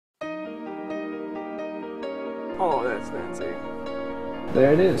Oh, that's Nancy.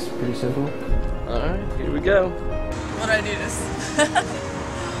 There it is. Pretty simple. Alright, here we go. What do I do this?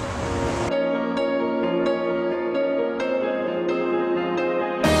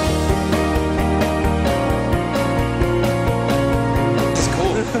 It's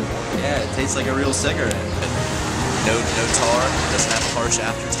cool. Yeah, it tastes like a real cigarette. No tar, doesn't have a harsh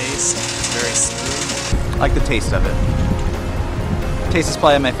aftertaste. It's very smooth. I like the taste of it. Taste is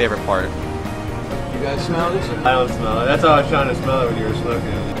probably my favorite part. You guys smell this? I don't smell it. That's all I was trying to smell it when you were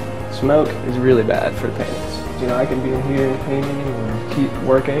smoking. Smoke is really bad for paintings. You know, I can be in here painting and keep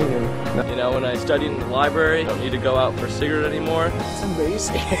working. And you know, when I studied in the library, I don't need to go out for a cigarette anymore. It's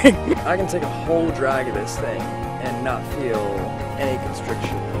amazing. I can take a whole drag of this thing and not feel any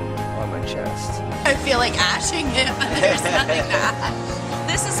constriction on my chest. I feel like ashing it, but there's nothing to ash.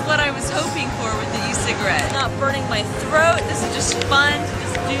 This is what I was hoping for with the e-cigarette. Not burning my throat. This is just fun to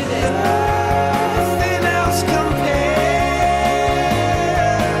just do this. Nothing else compares.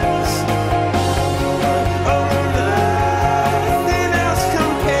 Oh, nothing else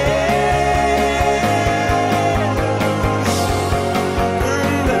compares.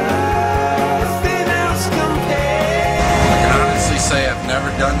 Nothing else compares. I can honestly say I've never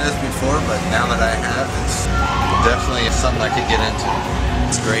done this before, but now that I have, it's definitely something I could get into.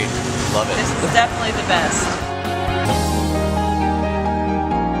 It's great. Love it. This is definitely the best.